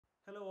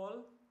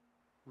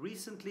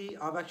Recently,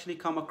 I've actually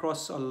come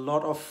across a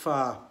lot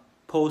of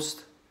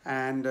posts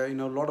and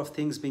a lot of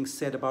things being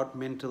said about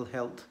mental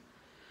health.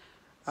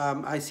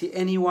 I see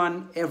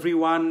everyone,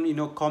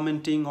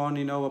 commenting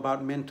on,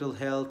 about mental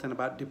health and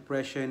about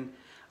depression.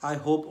 I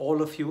hope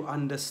all of you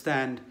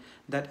understand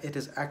that it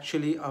is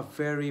actually a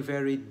very,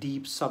 very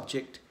deep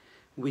subject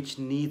which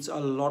needs a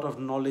lot of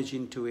knowledge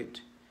into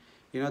it.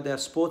 There are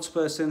sports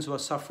persons who are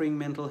suffering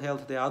mental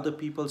health, there are other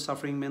people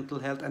suffering mental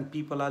health, and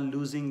people are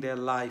losing their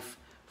life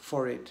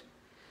for it.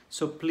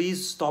 So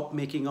please stop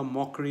making a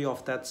mockery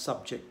of that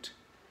subject.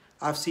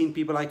 I've seen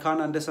people, I can't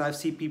understand, I've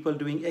seen people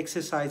doing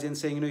exercise and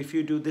saying, if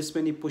you do this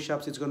many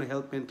push-ups, it's going to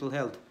help mental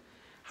health.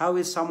 How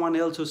is someone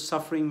else who's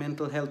suffering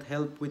mental health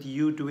help with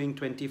you doing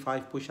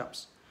 25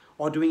 push-ups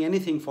or doing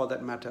anything for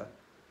that matter?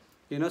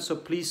 So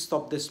please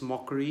stop this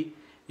mockery.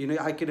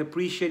 I can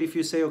appreciate if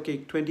you say, okay,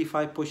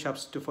 25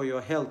 push-ups for your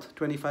health,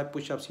 25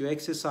 push-ups, you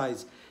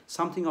exercise,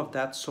 something of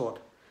that sort.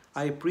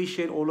 I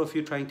appreciate all of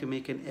you trying to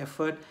make an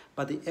effort,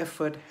 but the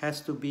effort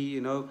has to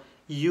be,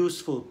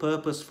 useful,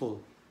 purposeful.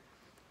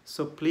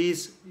 So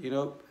please,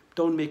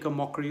 don't make a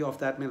mockery of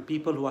that.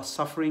 People who are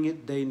suffering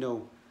it, they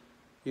know,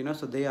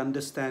 so they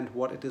understand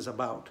what it is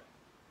about.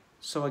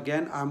 So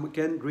I'm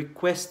again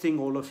requesting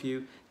all of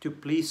you to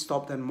please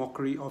stop that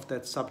mockery of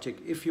that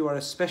subject. If you are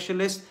a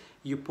specialist,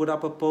 you put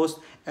up a post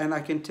and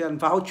I can tell and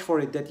vouch for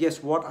it that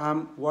yes, what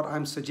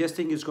I'm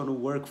suggesting is going to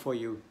work for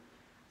you.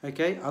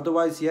 Okay,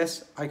 otherwise,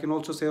 yes, I can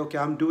also say, okay,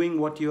 I'm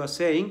doing what you are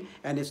saying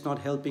and it's not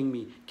helping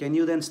me. Can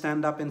you then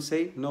stand up and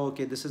say, no,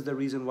 okay, this is the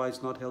reason why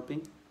it's not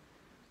helping?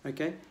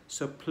 Okay,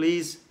 so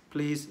please,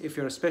 if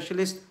you're a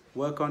specialist,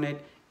 work on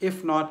it.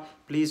 If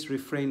not, please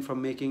refrain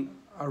from making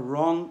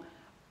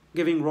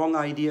giving wrong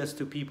ideas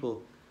to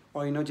people,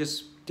 or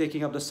just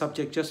taking up the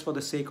subject just for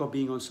the sake of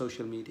being on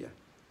social media.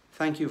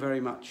 Thank you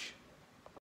very much.